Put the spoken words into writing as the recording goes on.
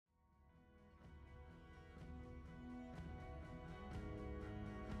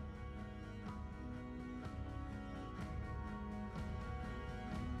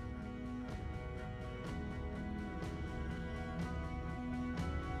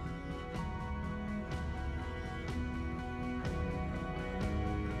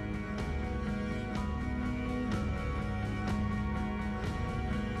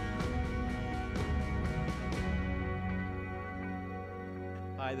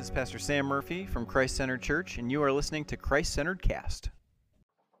Hi, this is Pastor Sam Murphy from Christ Centered Church, and you are listening to Christ Centered Cast.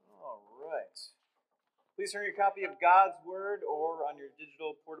 All right. Please turn your copy of God's Word or on your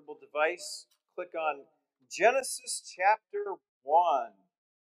digital portable device. Click on Genesis chapter 1.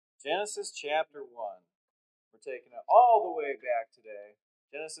 Genesis chapter 1. We're taking it all the way back today.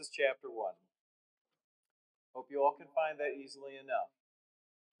 Genesis chapter 1. Hope you all can find that easily enough.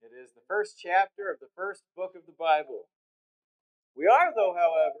 It is the first chapter of the first book of the Bible. We are, though,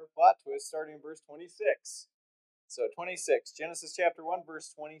 however, plot twist, starting in verse 26. So 26, Genesis chapter 1, verse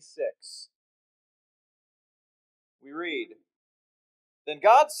 26. We read, Then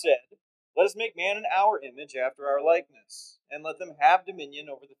God said, Let us make man in our image after our likeness, and let them have dominion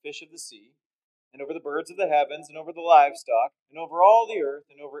over the fish of the sea, and over the birds of the heavens, and over the livestock, and over all the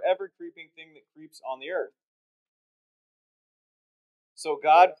earth, and over every creeping thing that creeps on the earth. So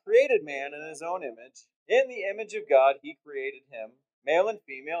God created man in his own image. In the image of God he created him. Male and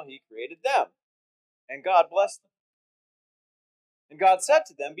female he created them. And God blessed them. And God said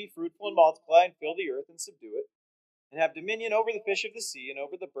to them, Be fruitful and multiply, and fill the earth and subdue it, and have dominion over the fish of the sea, and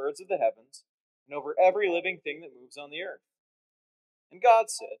over the birds of the heavens, and over every living thing that moves on the earth. And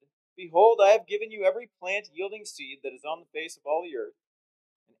God said, Behold, I have given you every plant yielding seed that is on the face of all the earth,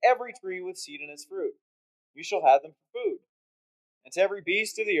 and every tree with seed in its fruit. You shall have them for food. And to every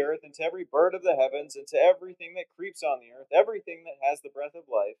beast of the earth, and to every bird of the heavens, and to everything that creeps on the earth, everything that has the breath of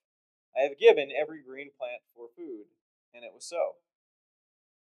life, I have given every green plant for food. And it was so.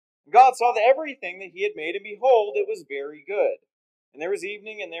 And God saw that everything that he had made, and behold, it was very good. And there was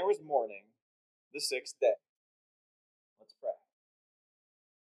evening, and there was morning, the sixth day. Let's pray.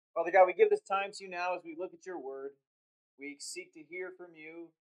 Father God, we give this time to you now as we look at your word. We seek to hear from you,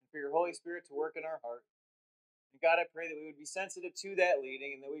 and for your Holy Spirit to work in our heart. And God, I pray that we would be sensitive to that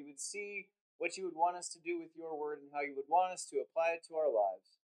leading, and that we would see what you would want us to do with your word, and how you would want us to apply it to our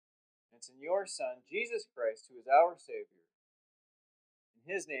lives. And it's in your Son, Jesus Christ, who is our Savior. In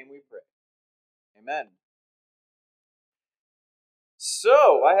his name we pray. Amen.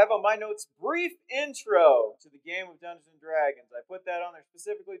 So, I have on my notes brief intro to the game of Dungeons & Dragons. I put that on there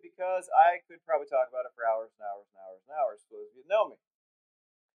specifically because I could probably talk about it for hours and hours and hours and hours, for those of you that know me.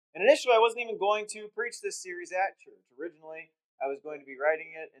 And initially, I wasn't even going to preach this series at church. Originally, I was going to be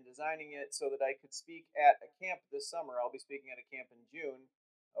writing it and designing it so that I could speak at a camp this summer. I'll be speaking at a camp in June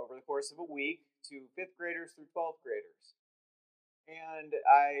over the course of a week to 5th graders through 12th graders. And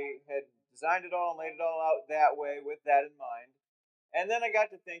I had designed it all and laid it all out that way with that in mind. And then I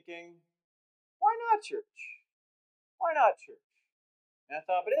got to thinking, why not church? Why not church? And I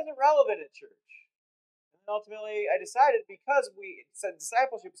thought, but isn't it relevant at church? And then ultimately I decided, because we said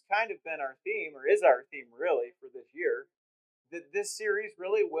discipleship has kind of been our theme, or is our theme really for this year, that this series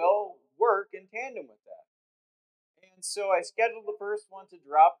really will work in tandem with that. And so I scheduled the first one to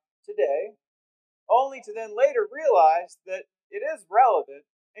drop today, only to then later realize that it is relevant,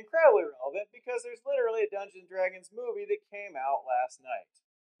 incredibly relevant, because there's literally a Dungeons & Dragons movie that came out last night.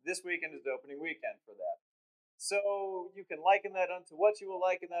 This weekend is the opening weekend for that. So you can liken that unto what you will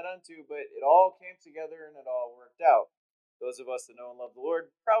liken that unto, but it all came together and it all worked out. Those of us that know and love the Lord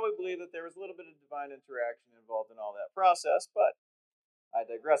probably believe that there was a little bit of divine interaction involved in all that process, but I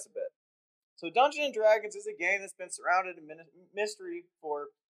digress a bit. So Dungeons & Dragons is a game that's been surrounded in mystery for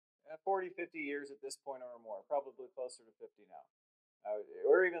 40, 50 years at this point or more, probably closer to 50 now.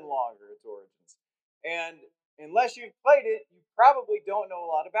 Or even longer, its origins. And unless you've played it, you probably don't know a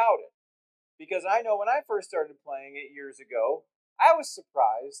lot about it. Because I know when I first started playing it years ago, I was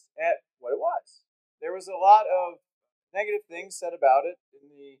surprised at what it was. There was a lot of negative things said about it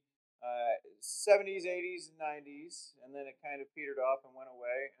in the 70s, 80s, and 90s, and then it kind of petered off and went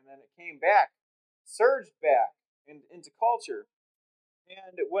away, and then it came back, surged back into culture.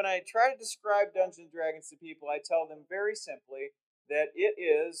 And when I try to describe Dungeons & Dragons to people, I tell them very simply that it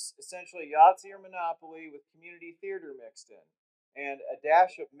is essentially Yahtzee or Monopoly with community theater mixed in, and a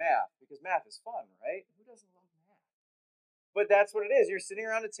dash of math, because math is fun, right? Who doesn't love math? But that's what it is. You're sitting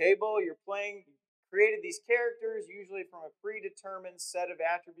around a table, you're playing, created these characters, usually from a predetermined set of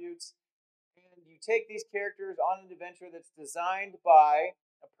attributes, and you take these characters on an adventure that's designed by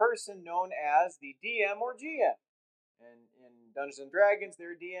a person known as the DM or GM. And in Dungeons & Dragons,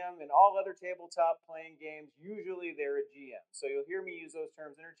 they're a DM. In all other tabletop playing games, usually they're a GM. So you'll hear me use those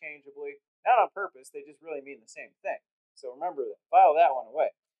terms interchangeably. Not on purpose, they just really mean the same thing. So remember that. File that one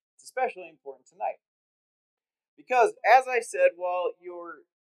away. It's especially important tonight. Because, as I said, while you're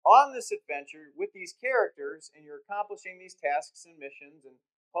on this adventure with these characters and you're accomplishing these tasks and missions and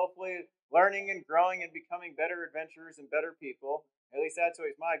hopefully learning and growing and becoming better adventurers and better people, at least that's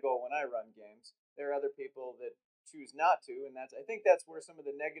always my goal when I run games. There are other people that choose not to, and I think that's where some of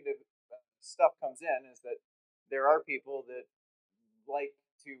the negative stuff comes in, is that there are people that like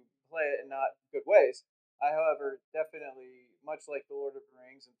to play it in not good ways. I, however, definitely, much like the Lord of the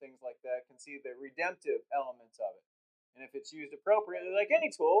Rings and things like that, can see the redemptive elements of it. And if it's used appropriately, like any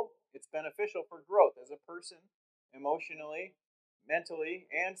tool, it's beneficial for growth as a person, emotionally, mentally,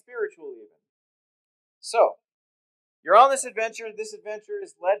 and spiritually, even. So, you're on this adventure. This adventure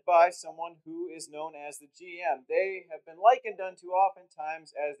is led by someone who is known as the GM. They have been likened unto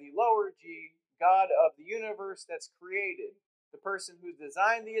oftentimes as the lower G, God of the universe that's created. The person who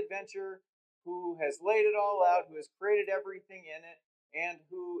designed the adventure, who has laid it all out, who has created everything in it, and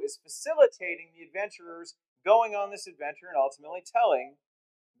who is facilitating the adventurers going on this adventure and ultimately telling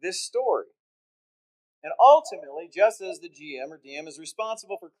this story. And ultimately, just as the GM or DM is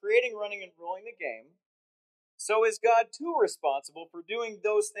responsible for creating, running, and rolling the game, so is God too responsible for doing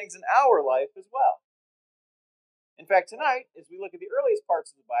those things in our life as well. In fact, tonight, as we look at the earliest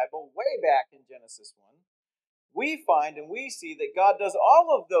parts of the Bible, way back in Genesis 1, we find and we see that God does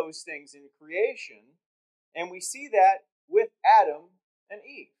all of those things in creation, and we see that with Adam and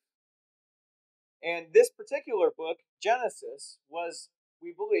Eve. And this particular book, Genesis, was,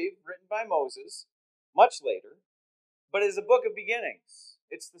 we believe, written by Moses much later, but is a book of beginnings.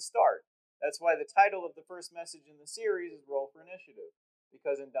 It's the start. That's why the title of the first message in the series is Roll for Initiative.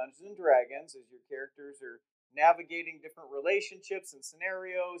 Because in Dungeons and Dragons, as your characters are navigating different relationships and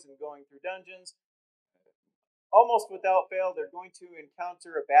scenarios and going through dungeons, almost without fail, they're going to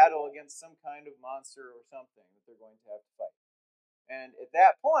encounter a battle against some kind of monster or something that they're going to have to fight. And at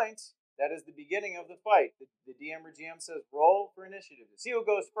that point, that is the beginning of the fight. The DM or GM says, roll for initiative. See who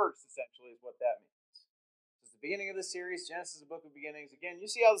goes first, essentially, is what that means. It's the beginning of the series. Genesis is a book of beginnings. Again, you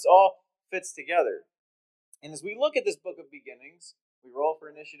see how this all fits together. And as we look at this book of beginnings, we roll for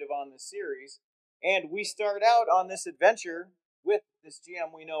initiative on this series, and we start out on this adventure with this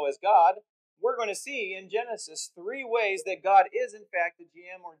GM we know as God. We're going to see in Genesis 3 ways that God is, in fact, the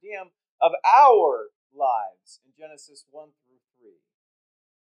GM or DM of our lives in Genesis 1 through 3.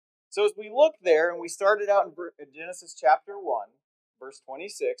 So as we look there, and we started out in Genesis chapter 1, verse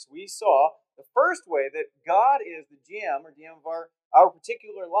 26, we saw the first way that God is the GM or DM of our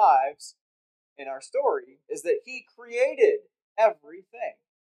particular lives in our story is that He created everything.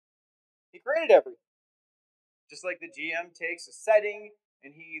 He created everything. Just like the GM takes a setting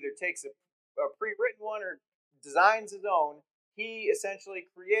and he either takes a pre-written one or designs his own, he essentially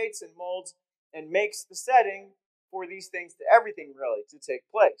creates and molds and makes the setting for these things, to everything really, to take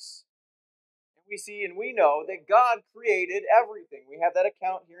place. And we see and we know that God created everything. We have that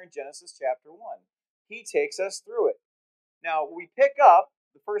account here in Genesis chapter 1. He takes us through it. Now, we pick up,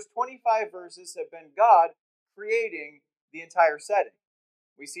 the first 25 verses have been God creating the entire setting.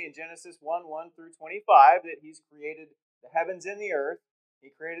 We see in Genesis 1 through 25 that He's created the heavens and the earth. He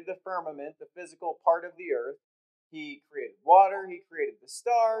created the firmament, the physical part of the earth. He created water. He created the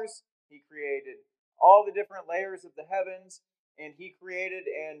stars. He created all the different layers of the heavens. And He created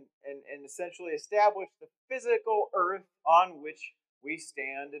and essentially established the physical earth on which we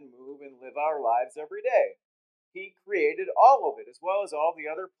stand and move and live our lives every day. He created all of it, as well as all the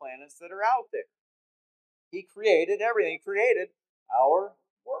other planets that are out there. He created everything. He created our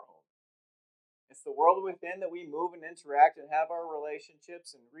world. It's the world within that we move and interact and have our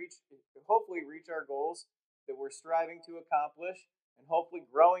relationships and hopefully reach our goals that we're striving to accomplish, and hopefully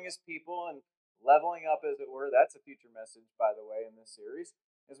growing as people and leveling up, as it were. That's a future message, by the way, in this series.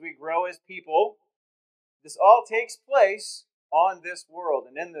 As we grow as people, this all takes place on this world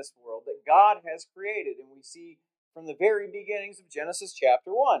and in this world that God has created. And we see from the very beginnings of Genesis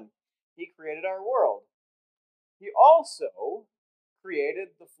chapter 1, He created our world. He also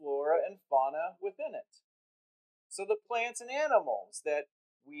created the flora and fauna within it. So the plants and animals that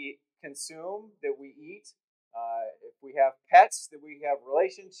we consume, that we eat, if we have pets that we have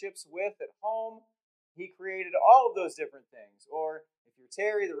relationships with at home, He created all of those different things. Or if you're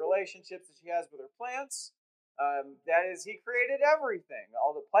Terry, the relationships that she has with her plants, that is, He created everything,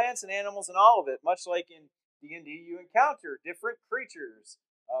 all the plants and animals and all of it. Much like in D&D, you encounter different creatures.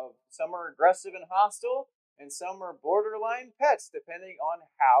 Some are aggressive and hostile, and some are borderline pets, depending on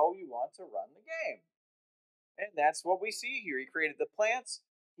how you want to run the game. And that's what we see here. He created the plants,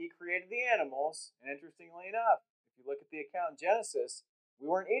 He created the animals, and interestingly enough, if you look at the account in Genesis, we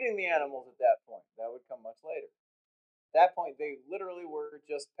weren't eating the animals at that point. That would come much later. At that point, they literally were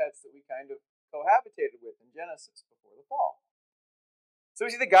just pets that we kind of cohabitated with in Genesis before the fall. So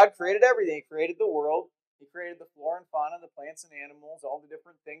we see that God created everything. He created the world. He created the flora and fauna, the plants and animals, all the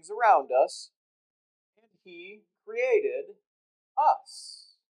different things around us. And He created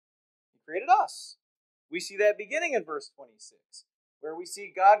us. He created us. We see that beginning in verse 26, where we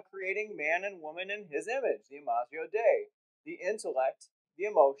see God creating man and woman in his image, the imago Dei, the intellect, the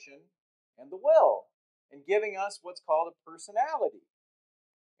emotion, and the will, and giving us what's called a personality.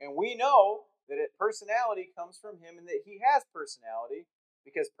 And we know that personality comes from him and that he has personality,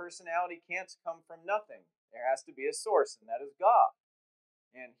 because personality can't come from nothing. There has to be a source, and that is God.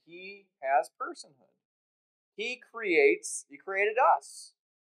 And he has personhood. He created us.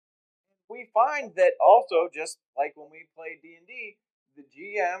 We find that also, just like when we play D&D, the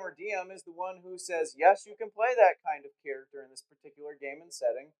GM or DM is the one who says, yes, you can play that kind of character in this particular game and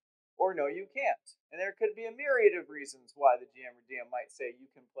setting, or no, you can't. And there could be a myriad of reasons why the GM or DM might say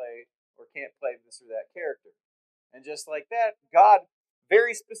you can play or can't play this or that character. And just like that, God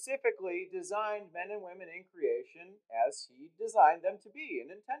very specifically designed men and women in creation as he designed them to be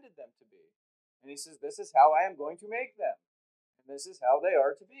and intended them to be. And he says, this is how I am going to make them. And this is how they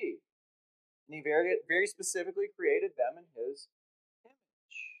are to be. And he very specifically created them in his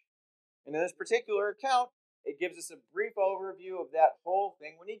image. And in this particular account, it gives us a brief overview of that whole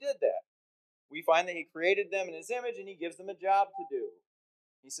thing when he did that. We find that he created them in his image and he gives them a job to do.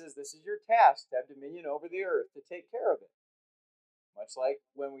 He says, this is your task, to have dominion over the earth, to take care of it. Much like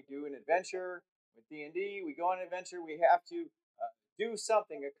when we do an adventure with D&D, we go on an adventure, we have to do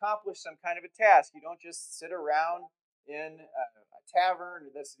something, accomplish some kind of a task. You don't just sit around in a tavern.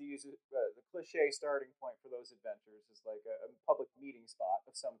 That's the cliche starting point for those adventures is like a public meeting spot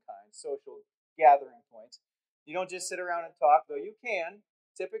of some kind, social gathering point. You don't just sit around and talk, though you can.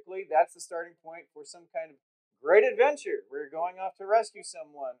 Typically, that's the starting point for some kind of great adventure where you're going off to rescue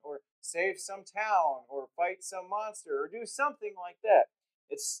someone or save some town or fight some monster or do something like that.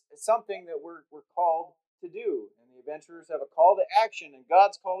 It's something that we're called to do. And the adventurers have a call to action, and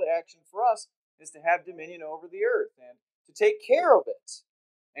God's call to action for us is to have dominion over the earth and to take care of it.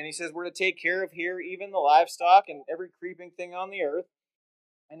 And he says we're to take care of here even the livestock and every creeping thing on the earth.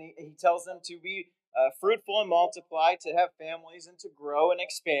 And he tells them to be fruitful and multiply, to have families and to grow and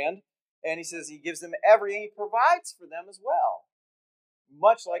expand. And he says he gives them everything. He provides for them as well.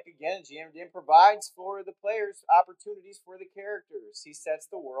 Much like, again, GM provides for the players opportunities for the characters. He sets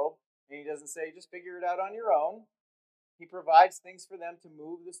the world, and he doesn't say, just figure it out on your own. He provides things for them to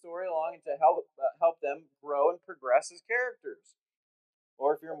move the story along and to help them grow and progress as characters.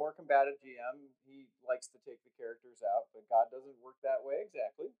 Or if you're a more combative GM, he likes to take the characters out, but God doesn't work that way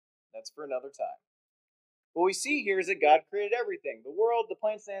exactly. That's for another time. What we see here is that God created everything. The world, the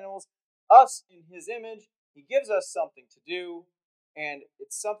plants and animals, us in his image. He gives us something to do, and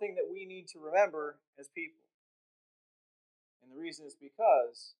it's something that we need to remember as people. And the reason is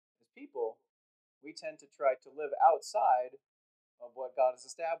because, as people, we tend to try to live outside of what God has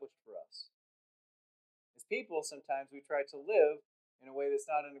established for us. As people, sometimes we try to live in a way that's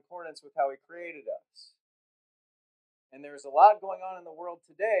not in accordance with how he created us. And there's a lot going on in the world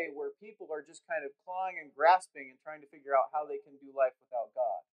today where people are just kind of clawing and grasping and trying to figure out how they can do life without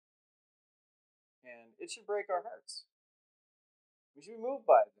God. And it should break our hearts. We should be moved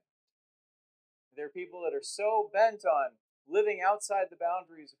by that. There are people that are so bent on living outside the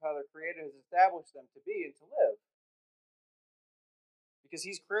boundaries of how their Creator has established them to be and to live. Because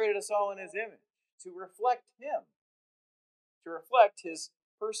he's created us all in his image, to reflect him, to reflect his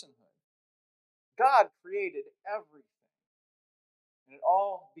personhood. God created everything, and it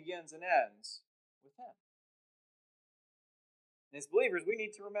all begins and ends with him. And as believers, we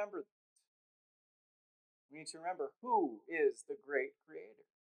need to remember that. We need to remember who is the great creator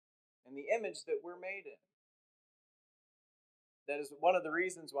and the image that we're made in. That is one of the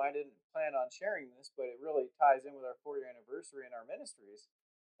reasons why I didn't plan on sharing this, but it really ties in with our 4-year anniversary and our ministries.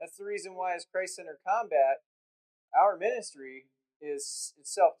 That's the reason why, as Christ-centered combat, our ministry is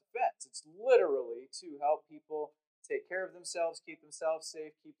self-defense. It's literally to help people take care of themselves, keep themselves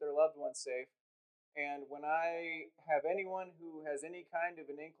safe, keep their loved ones safe. And when I have anyone who has any kind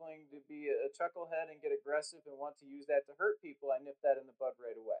of an inkling to be a chucklehead and get aggressive and want to use that to hurt people, I nip that in the bud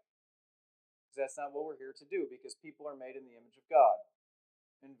right away. Because that's not what we're here to do, because people are made in the image of God.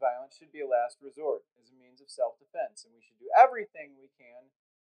 And violence should be a last resort as a means of self-defense. And we should do everything we can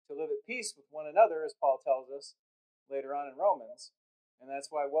to live at peace with one another, as Paul tells us later on in Romans. And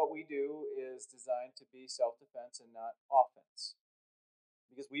that's why what we do is designed to be self-defense and not offense.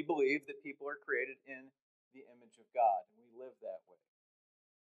 Because we believe that people are created in the image of God, and we live that way.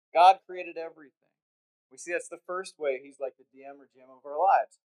 God created everything. We see that's the first way he's like the DM or GM of our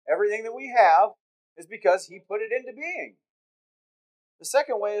lives. Everything that we have is because he put it into being. The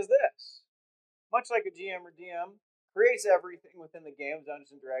second way is this. Much like a GM or DM creates everything within the game of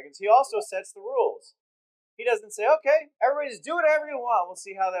Dungeons & Dragons, he also sets the rules. He doesn't say, okay, everybody just do whatever you want. We'll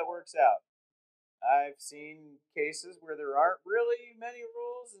see how that works out. I've seen cases where there aren't really many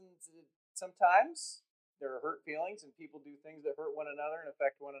rules, and sometimes there are hurt feelings, and people do things that hurt one another and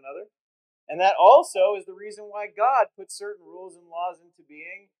affect one another. And that also is the reason why God puts certain rules and laws into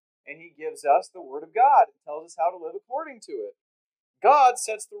being, and He gives us the Word of God and tells us how to live according to it. God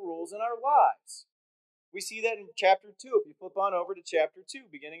sets the rules in our lives. We see that in chapter 2. If you flip on over to chapter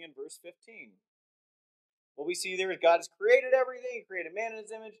 2, beginning in verse 15. What we see there is God has created everything. He created man in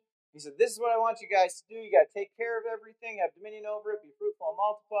His image. He said, this is what I want you guys to do. You got to take care of everything, have dominion over it, be fruitful and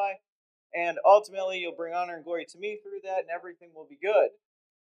multiply. And ultimately, you'll bring honor and glory to me through that, and everything will be good.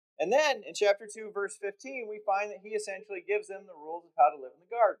 And then in chapter 2, verse 15, we find that He essentially gives them the rules of how to live in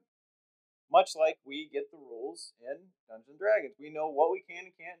the garden. Much like we get the rules in Dungeons and Dragons. We know what we can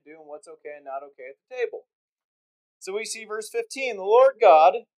and can't do and what's okay and not okay at the table. So we see verse 15, the Lord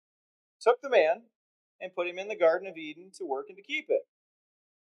God took the man and put him in the Garden of Eden to work and to keep it.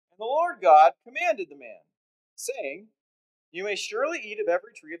 And the Lord God commanded the man, saying, you may surely eat of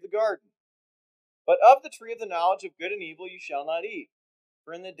every tree of the garden, but of the tree of the knowledge of good and evil you shall not eat.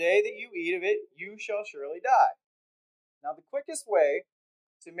 For in the day that you eat of it, you shall surely die. Now the quickest way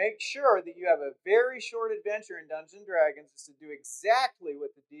to make sure that you have a very short adventure in Dungeons & Dragons is to do exactly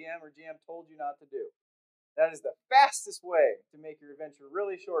what the DM or GM told you not to do. That is the fastest way to make your adventure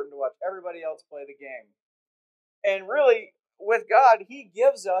really short and to watch everybody else play the game. And really, with God, He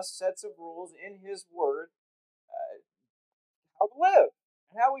gives us sets of rules in His Word how to live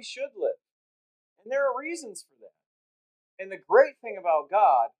and how we should live. And there are reasons for that. And the great thing about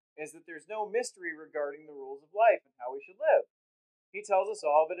God is that there's no mystery regarding the rules of life and how we should live. He tells us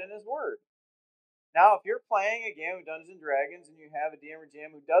all of it in His Word. Now, if you're playing a game of Dungeons and Dragons and you have a DM or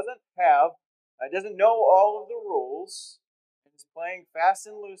GM who doesn't know all of the rules and is playing fast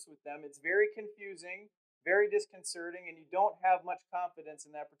and loose with them, it's very confusing, very disconcerting, and you don't have much confidence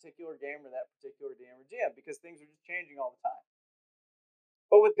in that particular game or that particular DM or GM because things are just changing all the time.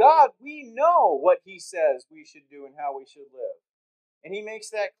 But with God, we know what He says we should do and how we should live. And He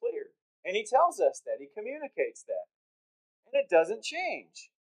makes that clear. And He tells us that. He communicates that. And it doesn't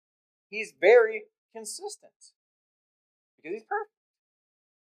change. He's very consistent because He's perfect.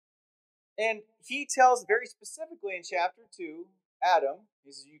 And He tells very specifically in chapter 2, Adam,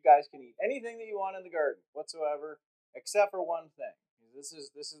 He says, you guys can eat anything that you want in the garden whatsoever, except for one thing. This is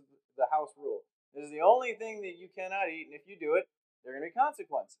the house rule. This is the only thing that you cannot eat, and if you do it, there are going to be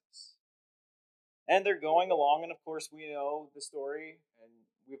consequences. And they're going along, and of course we know the story, and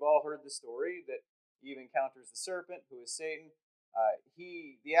we've all heard the story that Eve encounters the serpent, who is Satan.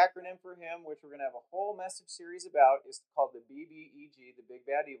 The acronym for him, which we're going to have a whole message series about, is called the BBEG, the Big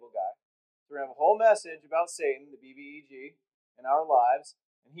Bad Evil Guy. So we're going to have a whole message about Satan, the BBEG, in our lives.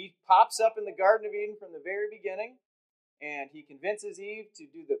 And he pops up in the Garden of Eden from the very beginning, and he convinces Eve to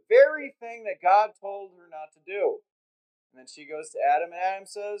do the very thing that God told her not to do. And then she goes to Adam, and Adam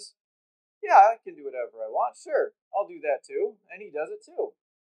says, yeah, I can do whatever I want. Sure, I'll do that too. And he does it too.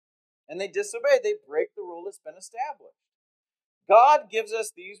 And they disobey. They break the rule that's been established. God gives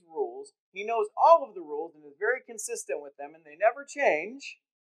us these rules. He knows all of the rules and is very consistent with them, and they never change.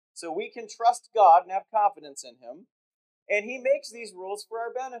 So we can trust God and have confidence in Him. And He makes these rules for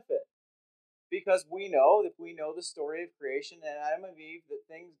our benefit. Because we know, if we know the story of creation and Adam and Eve,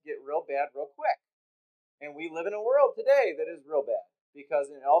 that things get real bad real quick. And we live in a world today that is real bad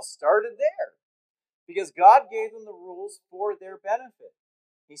because it all started there. Because God gave them the rules for their benefit.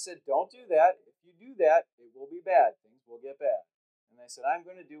 He said, don't do that. If you do that, it will be bad. Things will get bad. And they said, I'm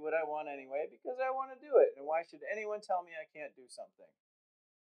going to do what I want anyway because I want to do it. And why should anyone tell me I can't do something?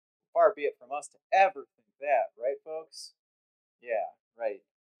 Far be it from us to ever think that, right, folks? Yeah, right.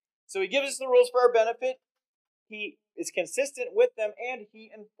 So He gives us the rules for our benefit. He is consistent with them, and He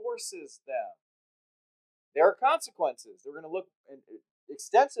enforces them. There are consequences. We're going to look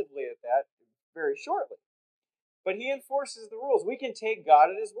extensively at that very shortly. But He enforces the rules. We can take God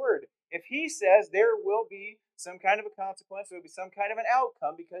at His word. If He says there will be some kind of a consequence, there will be some kind of an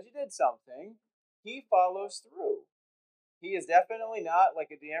outcome because you did something, He follows through. He is definitely not like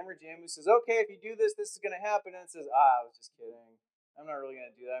a DM or GM who says, okay, if you do this, this is going to happen, and it says, I was just kidding. I'm not really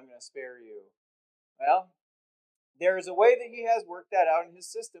going to do that. I'm going to spare you. Well, there is a way that He has worked that out in His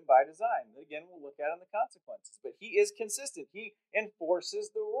system by design. Again, we'll look at in the consequences. But He is consistent. He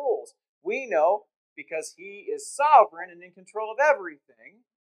enforces the rules. We know, because He is sovereign and in control of everything,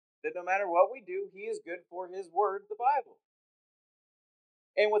 that no matter what we do, He is good for His word, the Bible.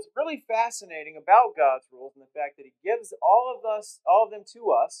 And what's really fascinating about God's rules and the fact that He gives all of them to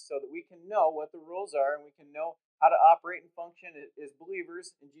us so that we can know what the rules are and we can know how to operate and function as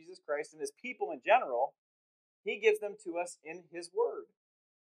believers in Jesus Christ and as people in general, He gives them to us in His word,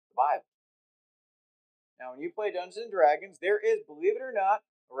 the Bible. Now, when you play Dungeons and Dragons, there is, believe it or not,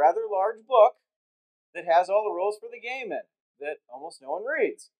 a rather large book that has all the rules for the game in that almost no one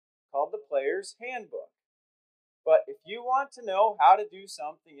reads, called the Player's Handbook. But if you want to know how to do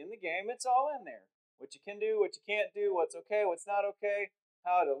something in the game, it's all in there. What you can do, what you can't do, what's okay, what's not okay,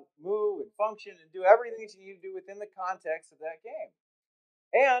 how to move and function and do everything that you need to do within the context of that game.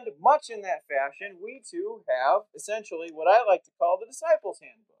 And much in that fashion, we too have essentially what I like to call the Disciples'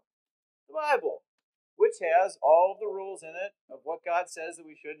 Handbook, the Bible, which has all of the rules in it of what God says that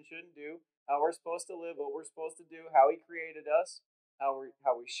we should and shouldn't do, how we're supposed to live, what we're supposed to do, how He created us, how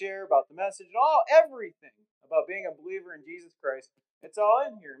we share about the message, and everything about being a believer in Jesus Christ. It's all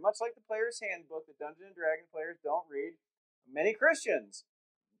in here. Much like the Player's Handbook that Dungeons and Dragons players don't read, many Christians,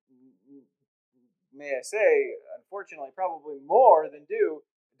 may I say, unfortunately, probably more than do,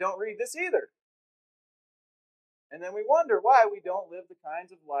 don't read this either. And then we wonder why we don't live the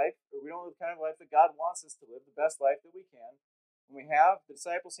kinds of life, or we don't live the kind of life that God wants us to live, the best life that we can. And we have the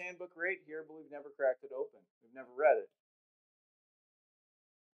Disciples' Handbook right here, but we've never cracked it open. We've never read it.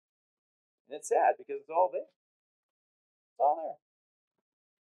 And it's sad because it's all there. It's all there.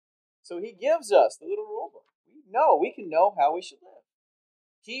 So He gives us the little rule book. We can know how we should live.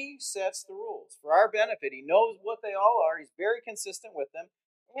 He sets the rules for our benefit. He knows what they all are. He's very consistent with them,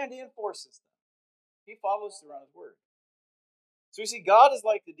 and He enforces them. He follows through on His word. So we see God is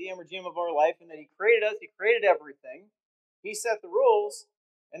like the DM or GM of our life in that He created us, He created everything. He set the rules,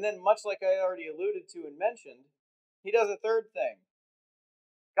 and then much like I already alluded to and mentioned, He does a third thing.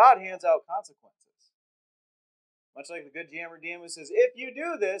 God hands out consequences. Much like the good GM or DM who says, if you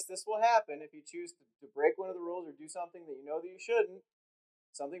do this, this will happen. If you choose to break one of the rules or do something that you know that you shouldn't,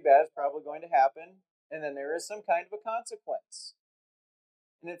 something bad is probably going to happen, and then there is some kind of a consequence.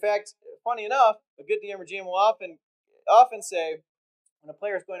 And in fact, funny enough, a good DM or GM will often say, when a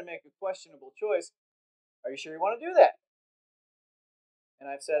player is going to make a questionable choice, are you sure you want to do that? And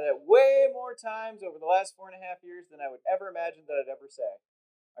I've said that way more times over the last 4.5 years than I would ever imagine that I'd ever say.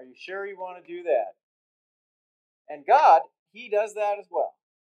 Are you sure you want to do that? And God, He does that as well.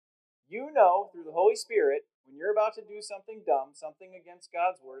 You know through the Holy Spirit, when you're about to do something dumb, something against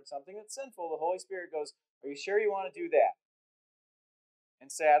God's word, something that's sinful, the Holy Spirit goes, are you sure you want to do that?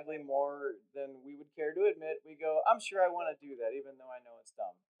 And sadly, more than we would care to admit, we go, I'm sure I want to do that, even though I know it's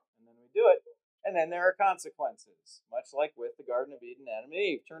dumb. And then we do it. And then there are consequences, much like with the Garden of Eden, Adam and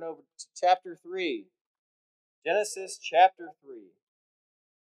Eve. Turn over to chapter 3. Genesis chapter 3.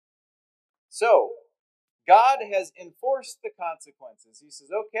 So, God has enforced the consequences. He says,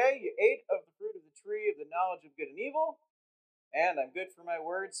 okay, you ate of the fruit of the tree of the knowledge of good and evil, and I'm good for my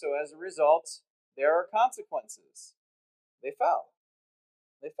word, so as a result, there are consequences. They fell.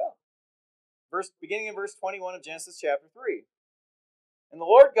 They fell. Beginning in verse 21 of Genesis chapter 3. And the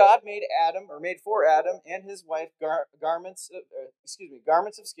Lord God made for Adam and his wife garments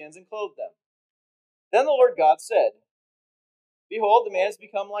of skins and clothed them. Then the Lord God said, behold, the man has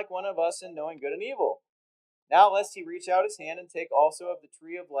become like one of us in knowing good and evil. Now lest he reach out his hand and take also of the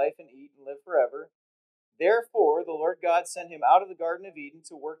tree of life and eat and live forever. Therefore the Lord God sent him out of the Garden of Eden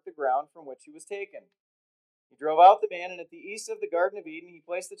to work the ground from which he was taken. He drove out the man, and at the east of the Garden of Eden he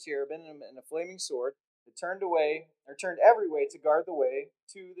placed the cherubim and a flaming sword that turned every way to guard the way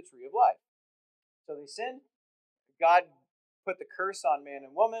to the tree of life. So they sinned. God put the curse on man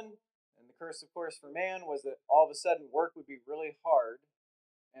and woman, and the curse, of course, for man was that all of a sudden work would be really hard.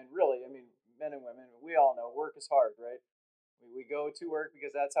 And really, men and women, we all know work is hard, right? We go to work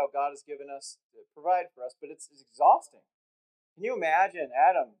because that's how God has given us to provide for us, but it's exhausting. Can you imagine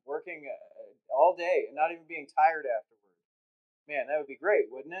Adam working all day and not even being tired afterward? Man, that would be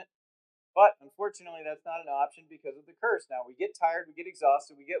great, wouldn't it? But unfortunately, that's not an option because of the curse. Now, we get tired, we get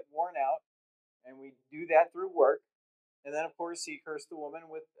exhausted, we get worn out, and we do that through work. And then, of course, he cursed the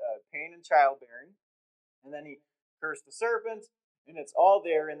woman with pain and childbearing. And then he cursed the serpent, and it's all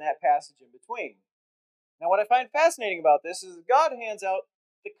there in that passage in between. Now, what I find fascinating about this is God hands out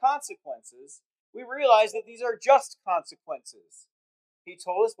the consequences. We realize that these are just consequences. He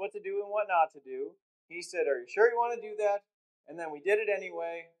told us what to do and what not to do. He said, are you sure you want to do that? And then we did it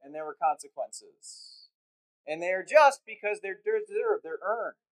anyway, and there were consequences. And they are just because they're deserved, they're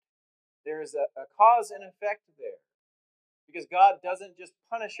earned. There's a cause and effect there. Because God doesn't just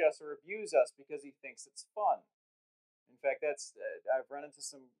punish us or abuse us because He thinks it's fun. In fact, I've run into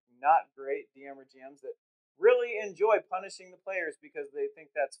some not great DM or GMs that really enjoy punishing the players because they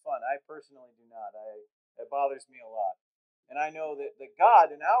think that's fun. I personally do not. It bothers me a lot. And I know that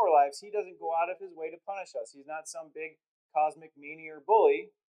God in our lives, He doesn't go out of His way to punish us. He's not some big cosmic meanie or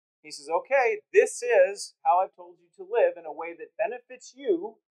bully. He says, okay, this is how I've told you to live in a way that benefits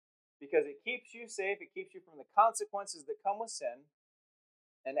you, because it keeps you safe, it keeps you from the consequences that come with sin.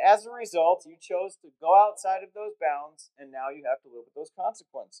 And as a result, you chose to go outside of those bounds, and now you have to live with those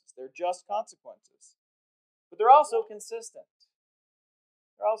consequences. They're just consequences. But they're also consistent.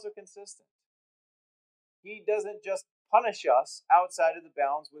 They're also consistent. He doesn't just punish us outside of the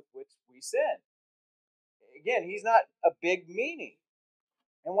bounds with which we sin. Again, he's not a big meanie.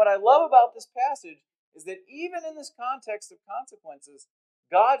 And what I love about this passage is that even in this context of consequences,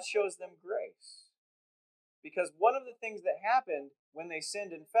 God shows them grace. Because one of the things that happened when they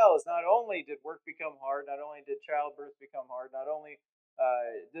sinned and fell is not only did work become hard, not only did childbirth become hard, not only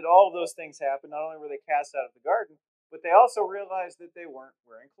did all of those things happen, not only were they cast out of the garden, but they also realized that they weren't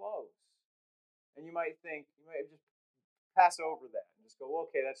wearing clothes. And you might just pass over that and just go, well,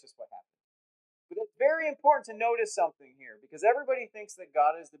 okay, that's just what happened. But it's very important to notice something here, because everybody thinks that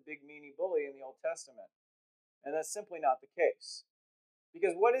God is the big meanie bully in the Old Testament. And that's simply not the case.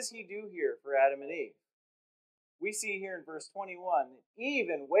 Because what does he do here for Adam and Eve? We see here in verse 21,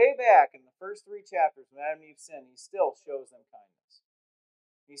 even way back in the first 3 chapters when Adam and Eve sinned, he still shows them kindness.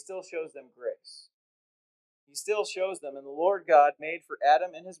 He still shows them grace. He still shows them, and the Lord God made for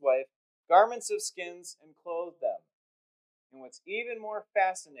Adam and his wife garments of skins and clothed them. And what's even more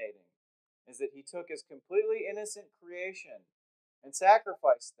fascinating is that he took his completely innocent creation and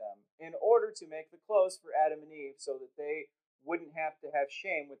sacrificed them in order to make the clothes for Adam and Eve so that they wouldn't have to have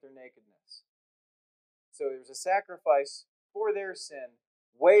shame with their nakedness. So there was a sacrifice for their sin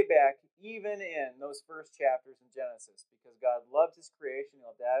way back, even in those first chapters in Genesis, because God loved his creation, he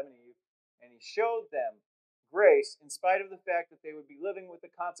loved Adam and Eve, and he showed them grace in spite of the fact that they would be living with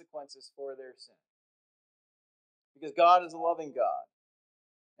the consequences for their sin. Because God is a loving God.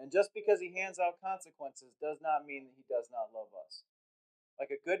 And just because he hands out consequences does not mean that he does not love us.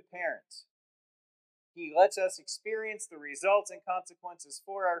 Like a good parent, he lets us experience the results and consequences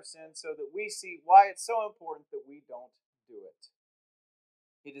for our sins so that we see why it's so important that we don't do it.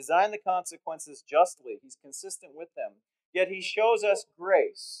 He designed the consequences justly. He's consistent with them. Yet he shows us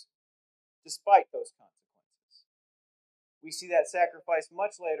grace despite those consequences. We see that sacrifice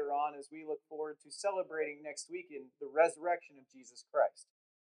much later on as we look forward to celebrating next week in the resurrection of Jesus Christ.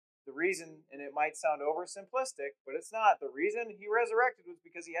 The reason, and it might sound oversimplistic, but it's not. The reason he resurrected was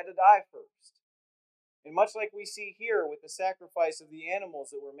because he had to die first. And much like we see here with the sacrifice of the animals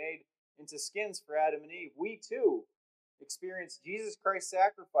that were made into skins for Adam and Eve, we too experience Jesus Christ's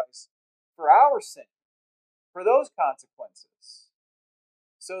sacrifice for our sin, for those consequences,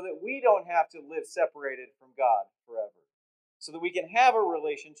 so that we don't have to live separated from God forever, so that we can have a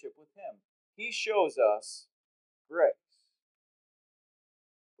relationship with him. He shows us grace.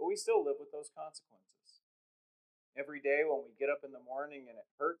 But we still live with those consequences. Every day when we get up in the morning and it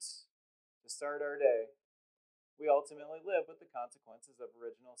hurts to start our day, we ultimately live with the consequences of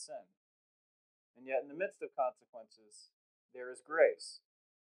original sin. And yet in the midst of consequences, there is grace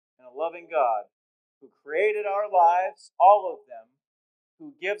and a loving God who created our lives, all of them,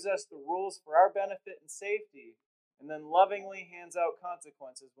 who gives us the rules for our benefit and safety, and then lovingly hands out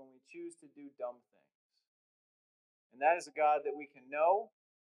consequences when we choose to do dumb things. And that is a God that we can know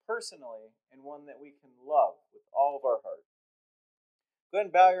personally, and one that we can love with all of our heart. Go ahead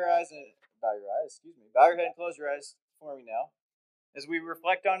and bow your head and close your eyes for me now, as we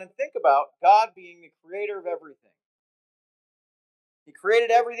reflect on and think about God being the creator of everything. He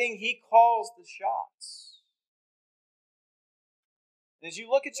created everything. He calls the shots. And as you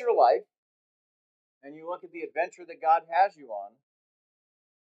look at your life, and you look at the adventure that God has you on,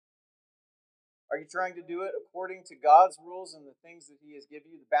 are you trying to do it according to God's rules and the things that he has given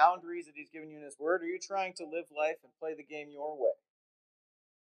you, the boundaries that he's given you in his word? Or are you trying to live life and play the game your way?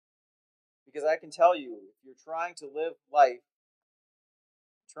 Because I can tell you, if you're trying to live life,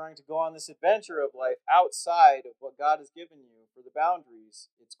 trying to go on this adventure of life outside of what God has given you for the boundaries,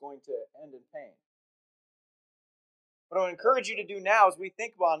 it's going to end in pain. What I want to encourage you to do now as we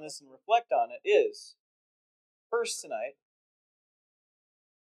think about this and reflect on it is, first tonight,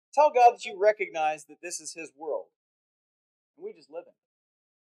 tell God that you recognize that this is his world. And we just live in it.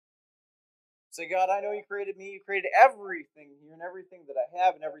 Say, God, I know you created me. You created everything here, and everything that I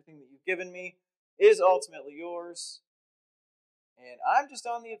have and everything that you've given me is ultimately yours. And I'm just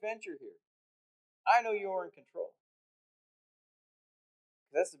on the adventure here. I know you're in control.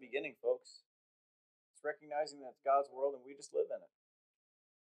 That's the beginning, folks. It's recognizing that it's God's world and we just live in it.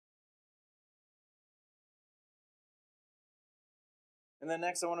 And then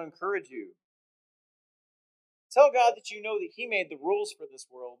next, I want to encourage you. Tell God that you know that he made the rules for this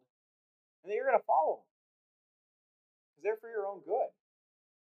world and that you're going to follow them. Because they're for your own good.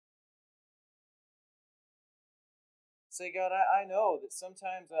 Say, God, I know that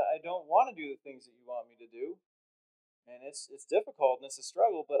sometimes I don't want to do the things that you want me to do. And it's difficult and it's a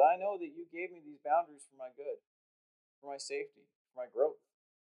struggle, but I know that you gave me these boundaries for my good, for my safety, for my growth.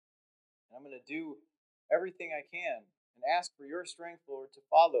 And I'm going to do everything I can and ask for your strength, Lord, to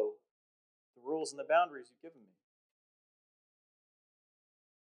follow the rules and the boundaries you've given me.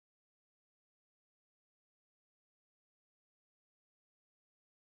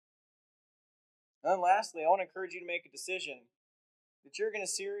 And then lastly, I want to encourage you to make a decision that you're going to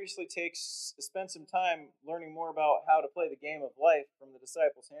seriously spend some time learning more about how to play the game of life from the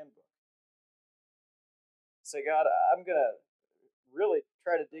Disciples Handbook. Say, God, I'm going to really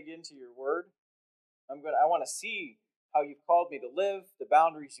try to dig into your word. I want to see how you've called me to live, the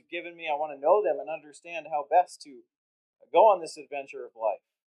boundaries you've given me. I want to know them and understand how best to go on this adventure of life.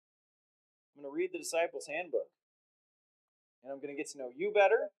 I'm going to read the Disciples Handbook, and I'm going to get to know you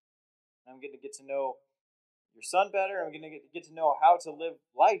better. I'm going to get to know your son better. I'm going to get to know how to live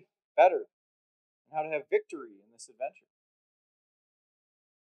life better and how to have victory in this adventure.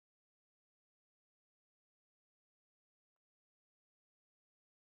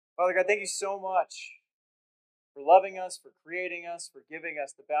 Father God, thank you so much for loving us, for creating us, for giving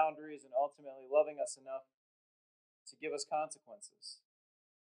us the boundaries, and ultimately loving us enough to give us consequences.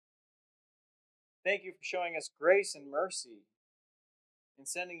 Thank you for showing us grace and mercy in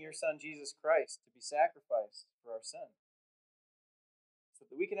sending your Son, Jesus Christ, to be sacrificed for our sin, so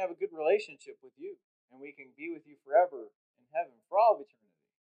that we can have a good relationship with you, and we can be with you forever in heaven for all of eternity.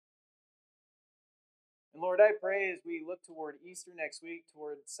 And Lord, I pray as we look toward Easter next week,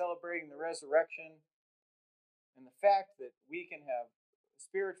 toward celebrating the resurrection, and the fact that we can have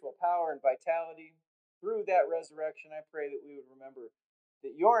spiritual power and vitality through that resurrection, I pray that we would remember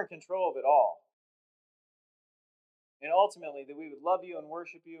that you're in control of it all. And ultimately, that we would love you and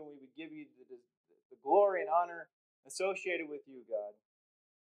worship you, and we would give you the glory and honor associated with you, God.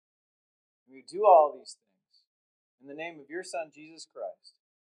 And we would do all these things in the name of your Son, Jesus Christ.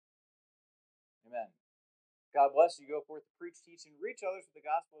 Amen. God bless you. Go forth to preach, teach, and reach others with the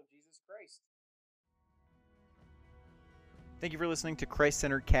gospel of Jesus Christ. Thank you for listening to Christ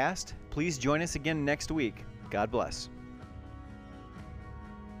Centered Cast. Please join us again next week. God bless.